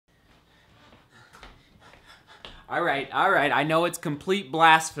All right. I know it's complete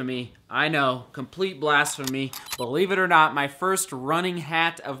blasphemy. I know, complete blasphemy. Believe it or not, my first running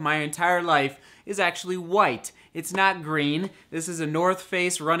hat of my entire life is actually white. It's not green. This is a North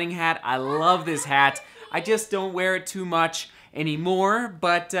Face running hat. I love this hat. I just don't wear it too much anymore,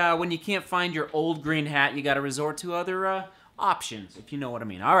 but when you can't find your old green hat, you gotta resort to other options, if you know what I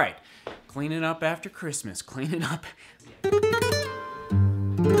mean. All right, cleaning up after Christmas, cleaning up.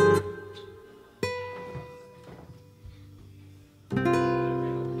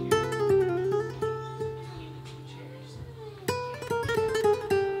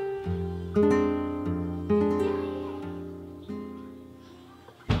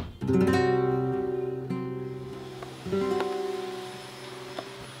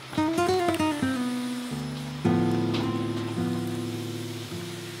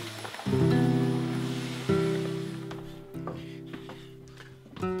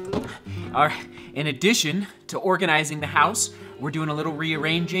 All right, in addition to organizing the house, we're doing a little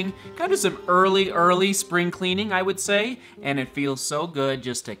rearranging, kind of some early spring cleaning, I would say, and it feels so good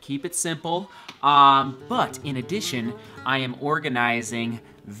just to keep it simple. But in addition, I am organizing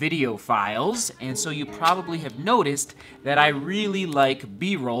video files, and so you probably have noticed that I really like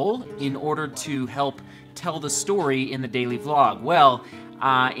B-roll in order to help tell the story in the daily vlog. Well,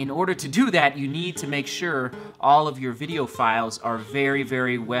 in order to do that, you need to make sure all of your video files are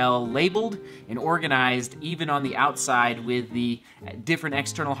very well labeled and organized, even on the outside with the different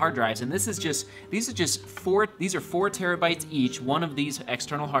external hard drives. And these are 4 terabytes each, one of these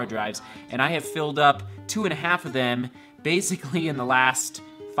external hard drives, and I have filled up 2.5 of them basically in the last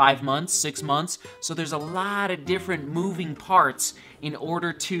 5 months, 6 months. So there's a lot of different moving parts in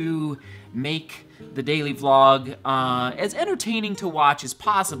order to make the daily vlog as entertaining to watch as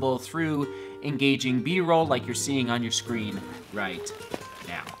possible through engaging B-roll like you're seeing on your screen right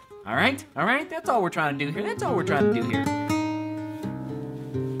now. All right? That's all we're trying to do here.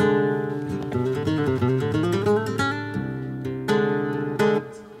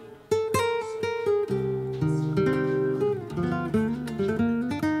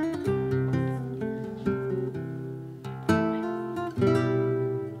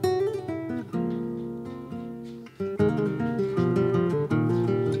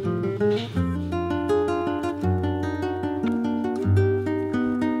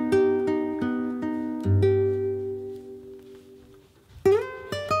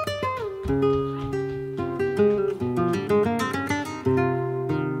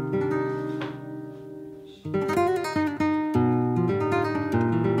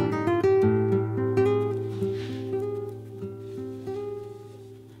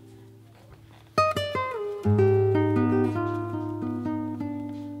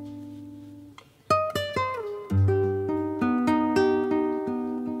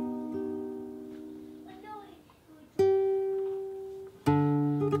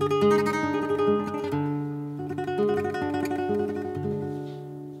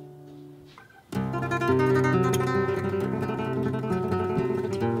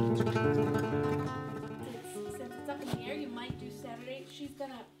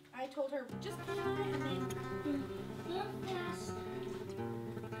 I told her just put on it and then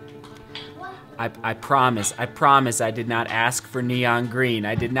I promise I did not ask for neon green.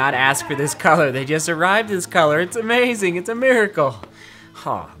 I did not ask for this color. They just arrived this color. It's amazing. It's a miracle.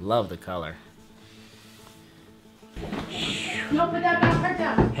 Oh, love the color. No, put that back, put that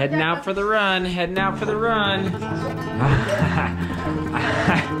down. Heading out for the run.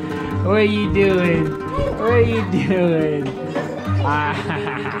 What are you doing?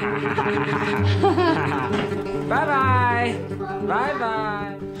 Bye-bye.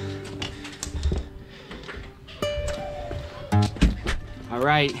 Bye-bye. All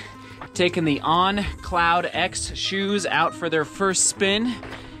right, taking the On Cloud X shoes out for their first spin.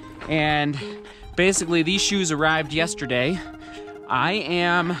 And basically these shoes arrived yesterday. I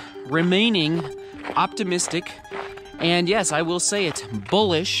am remaining optimistic, and yes, I will say it,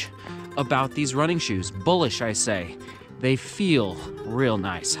 bullish about these running shoes. Bullish, I say. They feel real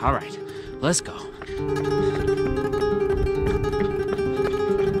nice. All right, let's go.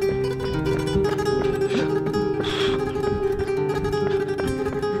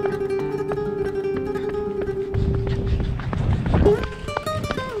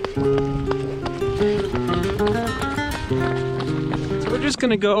 So we're just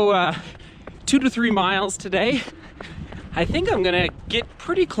gonna go 2 to 3 miles today. I think I'm gonna get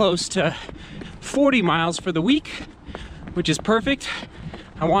pretty close to 40 miles for the week, which is perfect.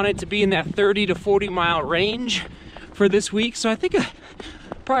 I want it to be in that 30 to 40 mile range for this week. So I think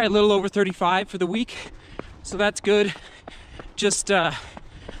probably a little over 35 for the week. So that's good. Just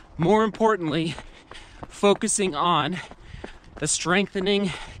more importantly, focusing on the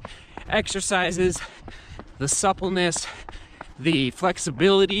strengthening exercises, the suppleness, the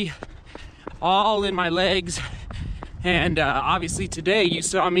flexibility, all in my legs. And obviously today you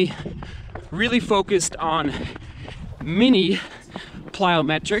saw me really focused on mini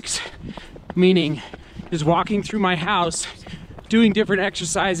plyometrics, meaning just walking through my house, doing different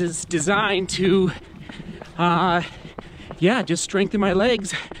exercises designed to, just strengthen my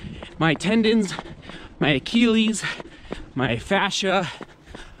legs, my tendons, my Achilles, my fascia,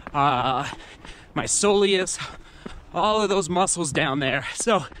 my soleus, all of those muscles down there.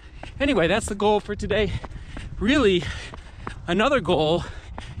 So anyway, that's the goal for today. Really, another goal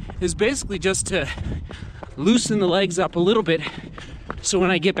is basically just to loosen the legs up a little bit so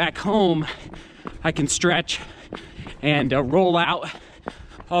when I get back home, I can stretch and roll out,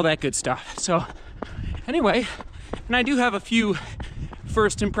 all that good stuff. So anyway, and I do have a few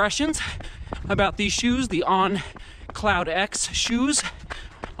first impressions about these shoes, the On Cloud X shoes.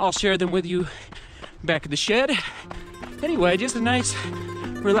 I'll share them with you back at the shed. Anyway, just a nice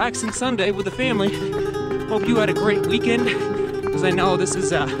relaxing Sunday with the family. Hope you had a great weekend, because I know this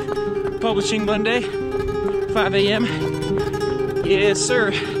is publishing Monday, 5 a.m. Yes,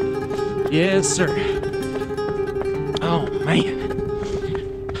 sir. Yes, sir. Oh, man.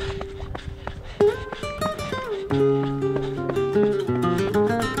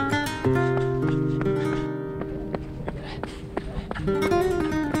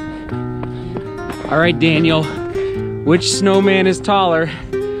 All right, Daniel, which snowman is taller?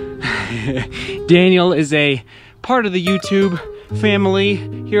 Daniel is a part of the YouTube family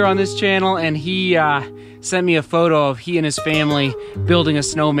here on this channel, and he sent me a photo of he and his family building a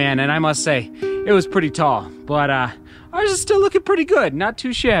snowman, and I must say, it was pretty tall, but ours is still looking pretty good, not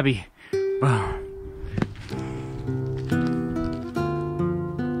too shabby.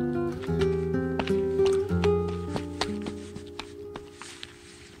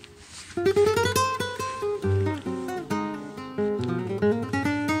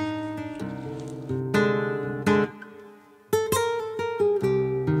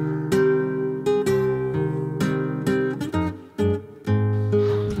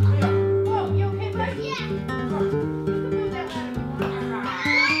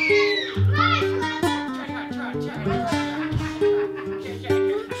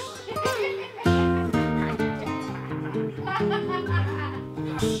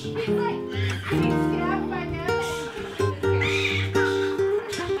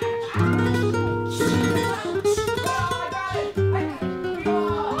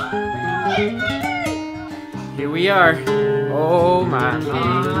 Here we are. Oh my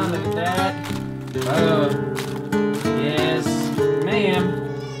God, look at that. Oh, yes, ma'am.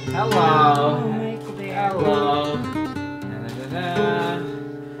 Hello. Hello.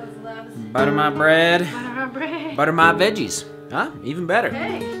 Butter my bread. Butter my bread. Butter my veggies. Huh? Even better.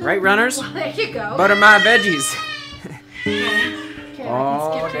 Hey. Right, runners? Well, there you go. Butter my veggies. Okay,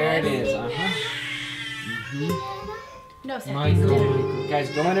 Oh, there it is. No, Seth. Michael. Guys,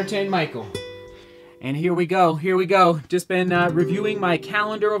 go entertain Michael. And here we go, here we go. Just been reviewing my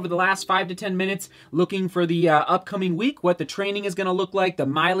calendar over the last 5 to 10 minutes, looking for the upcoming week, what the training is gonna look like, the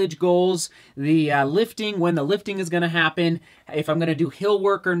mileage goals, the lifting, when the lifting is gonna happen, if I'm gonna do hill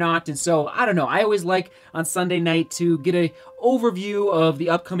work or not. And so, I don't know, I always like on Sunday night to get a overview of the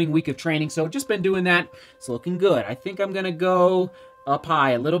upcoming week of training. So just been doing that, it's looking good. I think I'm gonna go up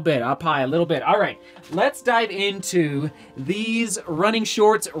high a little bit, up high a little bit. All right, let's dive into these running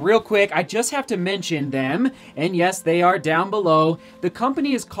shorts real quick. I just have to mention them, and yes, they are down below. The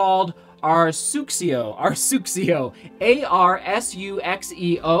company is called Arsuxio, A-R-S-U-X-E-O,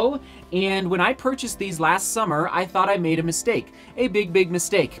 and when I purchased these last summer, I thought I made a mistake, a big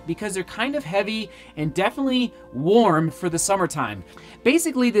mistake, because they're kind of heavy and definitely warm for the summertime.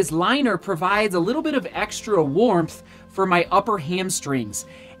 Basically, this liner provides a little bit of extra warmth for my upper hamstrings.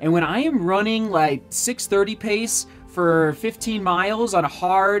 And when I am running like 6:30 pace for 15 miles on a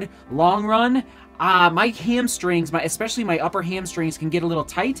hard long run, my hamstrings, especially my upper hamstrings, can get a little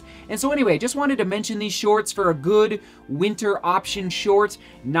tight. And so anyway, just wanted to mention these shorts for a good winter option short.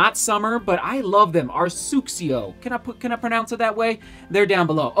 Not summer, but I love them. Arsuxio. Can I pronounce it that way? They're down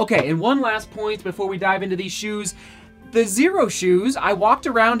below. Okay, and one last point before we dive into these shoes. The Xero shoes, I walked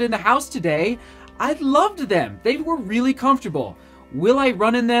around in the house today. I loved them. They were really comfortable. Will I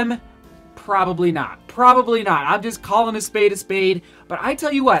run in them? Probably not. Probably not. I'm just calling a spade, but I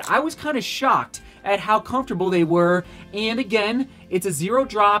tell you what, I was kind of shocked at how comfortable they were. And again, it's a Xero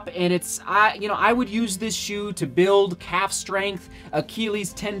drop, and I would use this shoe to build calf strength,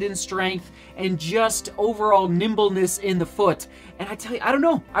 Achilles tendon strength, and just overall nimbleness in the foot. And I tell you, I don't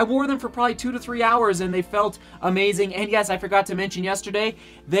know, I wore them for probably 2 to 3 hours and they felt amazing. And yes, I forgot to mention yesterday,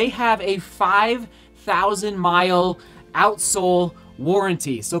 they have a 5,000 mile outsole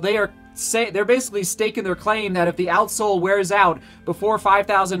warranty. So they're basically staking their claim that if the outsole wears out before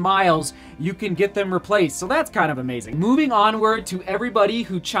 5,000 miles, you can get them replaced. So that's kind of amazing. Moving onward to everybody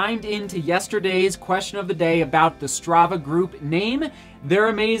who chimed into yesterday's question of the day about the Strava group name. They're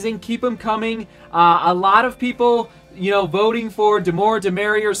amazing. Keep them coming. A lot of people, voting for DeMoor,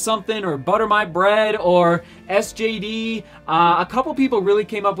 DeMary or something, or Butter My Bread, or SJD. A couple people really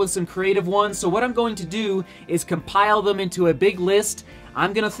came up with some creative ones. So what I'm going to do is compile them into a big list.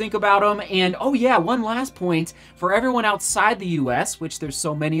 I'm going to think about them. And oh yeah, one last point for everyone outside the US, which there's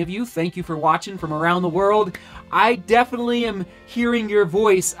so many of you. Thank you for watching from around the world. I definitely am hearing your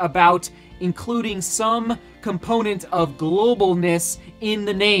voice about including some component of globalness in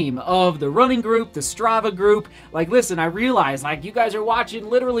the name of the running group, the Strava group. Like, listen, I realize, you guys are watching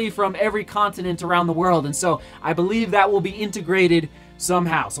literally from every continent around the world, and so I believe that will be integrated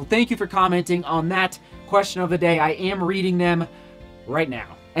somehow. So thank you for commenting on that question of the day. I am reading them right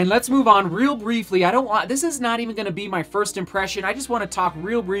now. And let's move on real briefly. This is not even going to be my first impression. I just want to talk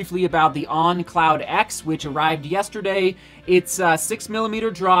real briefly about the On Cloud X, which arrived yesterday. It's a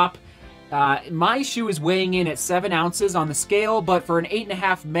 6mm drop. My shoe is weighing in at 7 ounces on the scale, but for an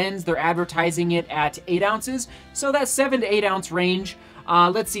 8.5 men's, they're advertising it at 8 ounces. So that's 7 to 8 ounce range.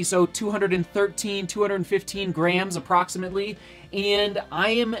 Let's see, so 213, 215 grams approximately. And I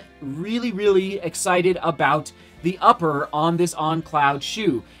am really, really excited about the upper on this On Cloud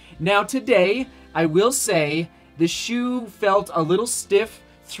shoe. Now today, I will say the shoe felt a little stiff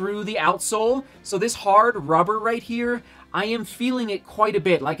through the outsole. So this hard rubber right here, I am feeling it quite a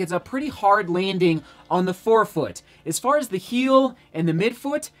bit. Like, it's a pretty hard landing on the forefoot. As far as the heel and the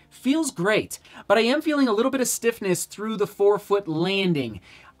midfoot, feels great. But I am feeling a little bit of stiffness through the forefoot landing.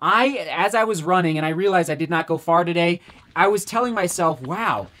 As I was running, and I realized I did not go far today, I was telling myself,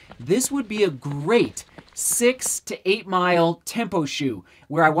 wow, this would be a great 6 to 8 mile tempo shoe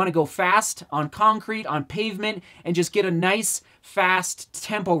where I want to go fast on concrete, on pavement, and just get a nice fast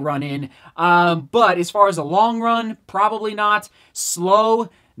tempo run in. But as far as a long run, probably not. Slow,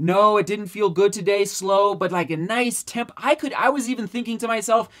 no, it didn't feel good today, slow, but like a nice tempo. I was even thinking to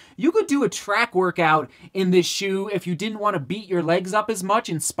myself, you could do a track workout in this shoe if you didn't want to beat your legs up as much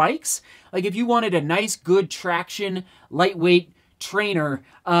in spikes. Like if you wanted a nice, good traction, lightweight trainer,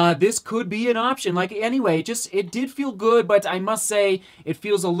 this could be an option. Like, anyway, it did feel good, but I must say it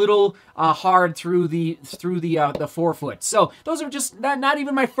feels a little hard through the forefoot. So those are just not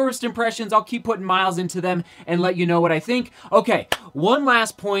even my first impressions. I'll keep putting miles into them and let you know what I think. Okay, one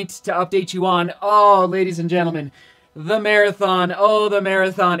last point to update you on. Oh, ladies and gentlemen, the marathon. Oh, the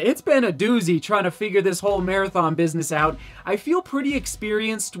marathon. It's been a doozy trying to figure this whole marathon business out. I feel pretty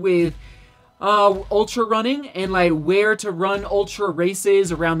experienced with ultra running and like where to run ultra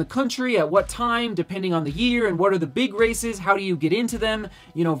races around the country at what time depending on the year, and what are the big races, how do you get into them,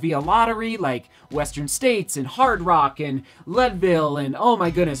 via lottery, like Western States and Hard Rock and Leadville and oh my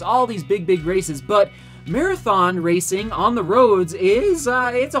goodness, all these big races. But marathon racing on the roads is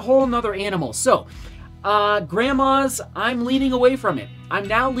it's a whole nother animal. So grandmas, I'm leaning away from it. I'm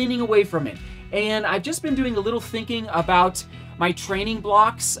now leaning away from it, and I've just been doing a little thinking about my training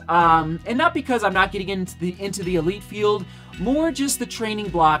blocks, and not because I'm not getting into the elite field, more just the training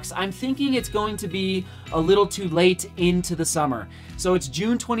blocks. I'm thinking it's going to be a little too late into the summer. So it's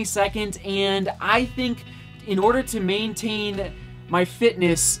June 22nd, and I think in order to maintain my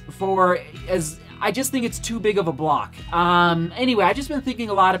fitness I just think it's too big of a block. Anyway, I've just been thinking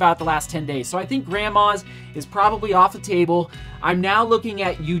a lot about the last 10 days. So I think grandma's is probably off the table. I'm now looking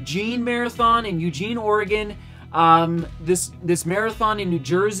at Eugene Marathon in Eugene, Oregon. This marathon in New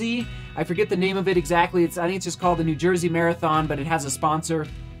Jersey, I forget the name of it exactly. I think it's just called the New Jersey Marathon, but it has a sponsor.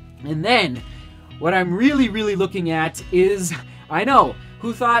 And then what I'm really looking at is, I know, who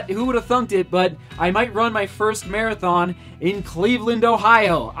would have thunked it, but I might run my first marathon in Cleveland,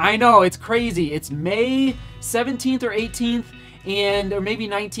 Ohio. I know, it's crazy. It's May 17th or 18th, or maybe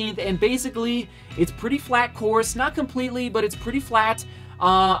 19th, and basically it's pretty flat course, not completely, but it's pretty flat.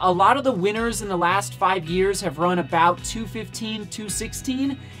 A lot of the winners in the last 5 years have run about 2:15,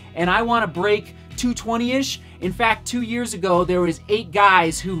 2:16, and I want to break 2:20-ish. In fact, 2 years ago, there was 8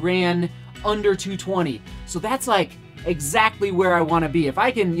 guys who ran under 2:20. So that's like exactly where I want to be. If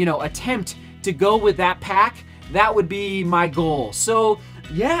I can, attempt to go with that pack, that would be my goal. So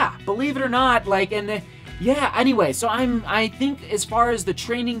yeah, believe it or not, like, yeah, anyway, so I think as far as the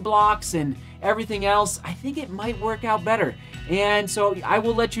training blocks and everything else, I think it might work out better. And so I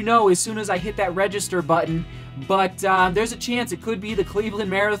will let you know as soon as I hit that register button, but there's a chance it could be the Cleveland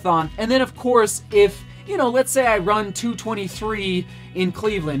Marathon. And then, of course, if, you know, let's say I run 2:23 in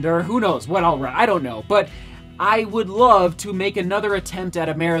Cleveland, or who knows what I'll run, I don't know, but I would love to make another attempt at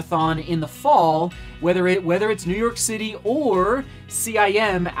a marathon in the fall, whether it's New York City or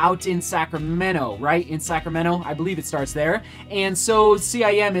CIM out in Sacramento, right? In Sacramento, I believe it starts there. And so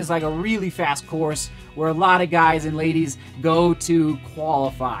CIM is like a really fast course where a lot of guys and ladies go to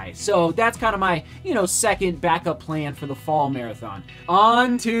qualify. So that's kind of my, you know, second backup plan for the fall marathon.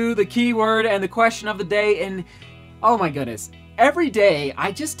 On to the keyword and the question of the day, and oh my goodness. Every day,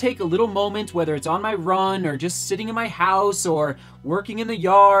 I just take a little moment, whether it's on my run or just sitting in my house or working in the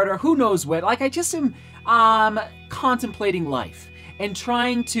yard or who knows what. Like, I just am contemplating life and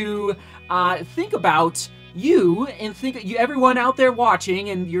trying to think about you and everyone out there watching,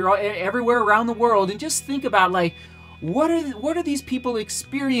 and you're everywhere around the world, and just think about, like, what are these people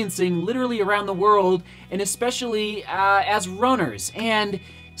experiencing literally around the world, and especially as runners. And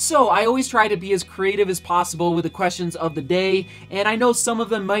so I always try to be as creative as possible with the questions of the day, and I know some of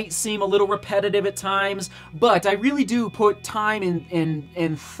them might seem a little repetitive at times, but I really do put time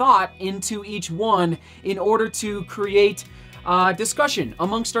and thought into each one in order to create discussion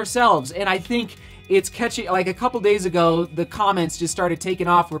amongst ourselves. And I think it's catchy. Like a couple days ago, the comments just started taking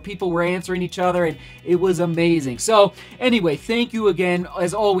off where people were answering each other, and it was amazing. So anyway, thank you again,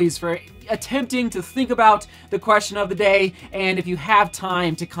 as always, for attempting to think about the question of the day, and if you have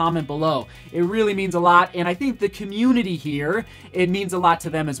time to comment below. It really means a lot, and I think the community here, it means a lot to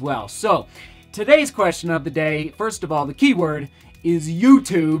them as well. So today's question of the day, first of all, the keyword is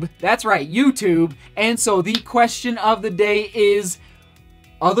YouTube. That's right, YouTube. And so the question of the day is,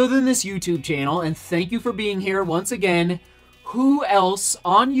 other than this YouTube channel, and thank you for being here once again, who else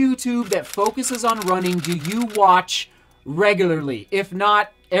on YouTube that focuses on running do you watch regularly, if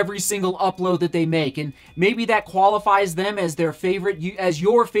not every single upload that they make? And maybe that qualifies them as your favorite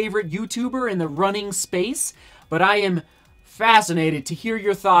YouTuber in the running space. But I am fascinated to hear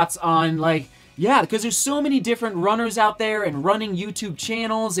your thoughts on, like, yeah, because there's so many different runners out there and running YouTube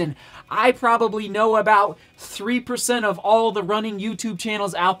channels, and I probably know about 3% of all the running YouTube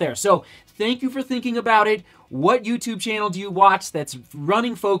channels out there. So thank you for thinking about it. What YouTube channel do you watch that's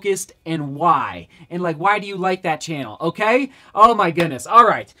running focused, and why? And, like, why do you like that channel? Okay? Oh my goodness. All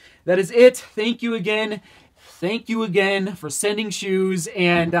right. That is it. Thank you again. Thank you again for sending shoes,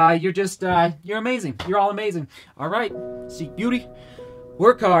 and you're amazing. You're all amazing. All right. Seek beauty.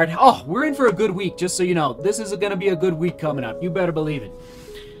 Work hard. Oh, we're in for a good week, just so you know. This is going to be a good week coming up. You better believe it.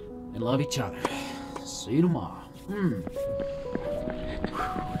 And love each other. See you tomorrow.